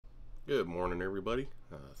Good morning, everybody.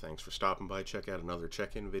 Thanks for stopping by. Check out another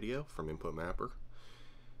check-in video from InputMapper.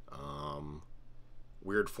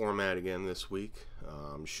 Weird format again this week.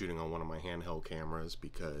 I'm shooting on one of my handheld cameras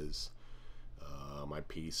because my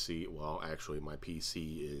PC, well, actually my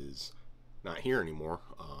PC is not here anymore.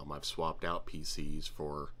 I've swapped out PCs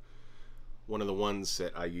for one of the ones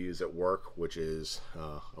that I use at work, which is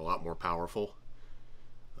a lot more powerful.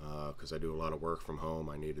 Because I do a lot of work from home,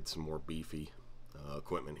 I needed some more beefy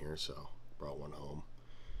equipment here, so brought one home.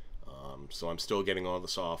 So I'm still getting all the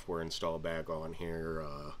software installed back on here,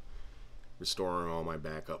 restoring all my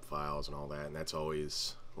backup files and all that, and that's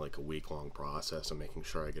always like a week-long process of making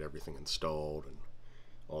sure I get everything installed and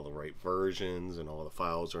all the right versions and all the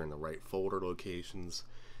files are in the right folder locations.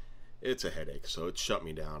 It's a headache, so it shut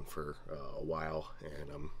me down for a while,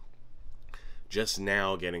 and I'm just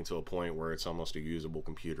now getting to a point where it's almost a usable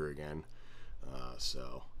computer again.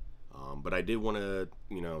 But I did want to,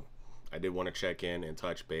 check in and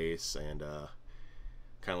touch base and kind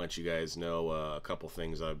of let you guys know a couple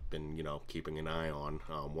things I've been, keeping an eye on.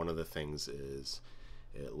 One of the things is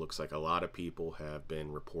it looks like a lot of people have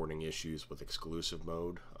been reporting issues with exclusive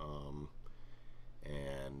mode,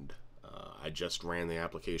 and I just ran the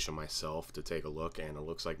application myself to take a look, and it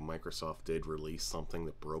looks like Microsoft did release something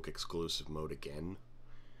that broke exclusive mode again.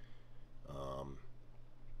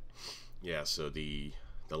 Yeah, so the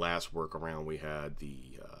last workaround we had,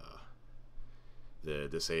 the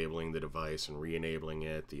disabling the device and re-enabling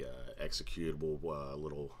it, the executable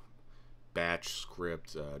little batch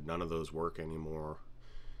script, none of those work anymore.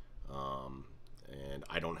 And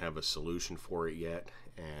I don't have a solution for it yet,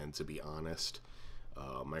 and to be honest,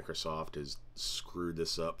 Microsoft has screwed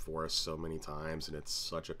this up for us so many times, and it's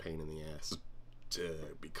such a pain in the ass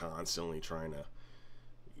to be constantly trying to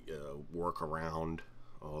work around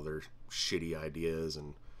all their shitty ideas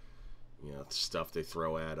and stuff they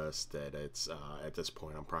throw at us, that it's at this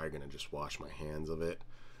point I'm probably going to just wash my hands of it,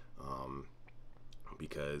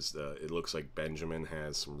 because it looks like Benjamin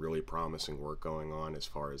has some really promising work going on as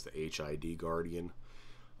far as the HID Guardian,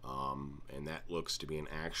 and that looks to be an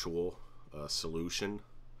actual solution,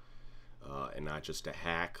 and not just a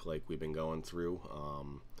hack like we've been going through.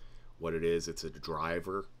 What it is, it's a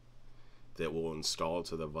driver that will install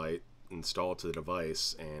to the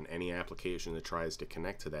device, and any application that tries to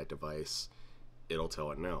connect to that device, it'll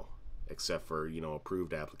tell it no, except for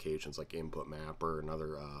approved applications like InputMapper and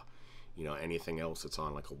other anything else that's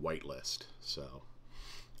on like a whitelist. So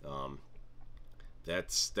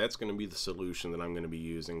that's going to be the solution that I'm going to be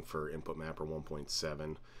using for InputMapper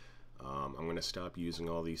 1.7. I'm going to stop using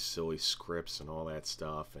all these silly scripts and all that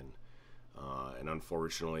stuff, and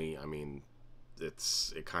unfortunately, I mean,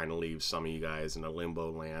 it kind of leaves some of you guys in a limbo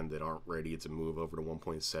land that aren't ready to move over to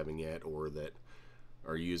 1.7 yet, or that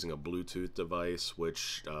are using a Bluetooth device,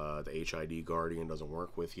 which the HID Guardian doesn't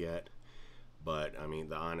work with yet. But I mean,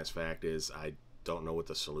 the honest fact is, I don't know what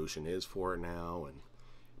the solution is for it now, and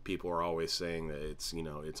people are always saying that it's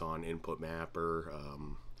it's on InputMapper,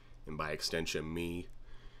 and by extension me,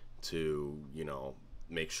 to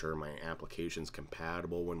make sure my application's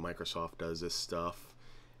compatible when Microsoft does this stuff,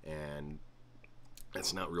 and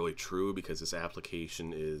that's not really true, because this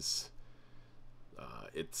application is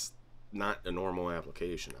it's not a normal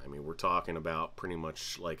application. I mean, we're talking about pretty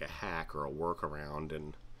much like a hack or a workaround,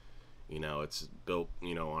 and it's built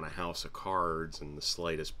on a house of cards, and the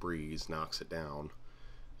slightest breeze knocks it down.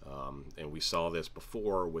 And we saw this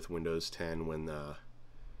before with Windows 10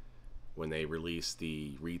 when they released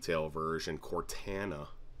the retail version. Cortana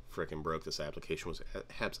frickin' broke this application.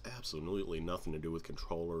 It has absolutely nothing to do with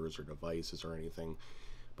controllers or devices or anything,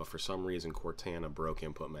 but for some reason Cortana broke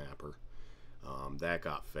InputMapper. That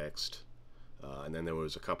got fixed, and then there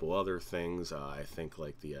was a couple other things. I think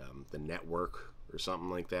like the network or something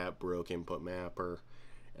like that broke InputMapper,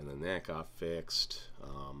 and then that got fixed.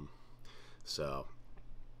 So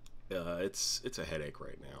it's a headache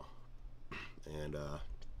right now, and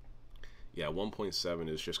yeah, 1.7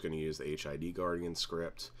 is just going to use the HID Guardian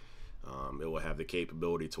script. It will have the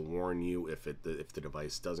capability to warn you if the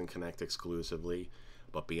device doesn't connect exclusively,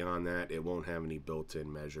 but beyond that, it won't have any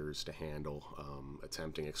built-in measures to handle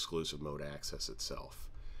attempting exclusive mode access itself.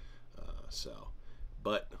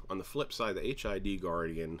 But on the flip side, the HID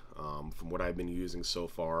Guardian, from what I've been using so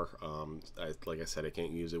far, like I said, I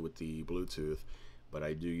can't use it with the Bluetooth, but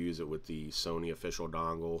I do use it with the Sony official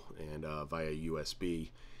dongle and via USB.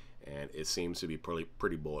 And it seems to be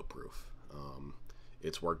pretty bulletproof.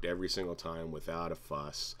 It's worked every single time without a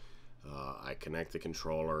fuss. I connect the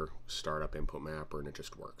controller, start up InputMapper, and it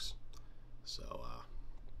just works. So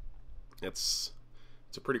it's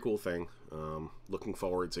a pretty cool thing. Looking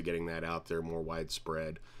forward to getting that out there more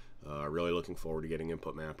widespread. Really looking forward to getting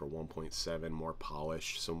InputMapper 1.7 more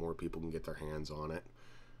polished so more people can get their hands on it.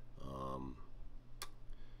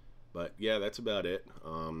 But yeah, that's about it.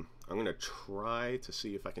 I'm going to try to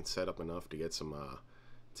see if I can set up enough to get some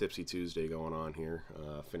Tipsy Tuesday going on here.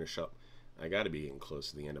 Finish up. I got to be getting close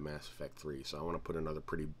to the end of Mass Effect 3, so I want to put another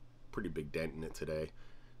pretty big dent in it today.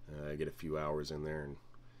 Get a few hours in there and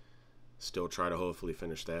still try to hopefully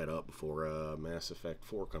finish that up before Mass Effect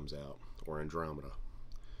 4 comes out, or Andromeda.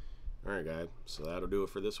 Alright guys, so that'll do it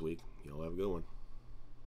for this week. Y'all have a good one.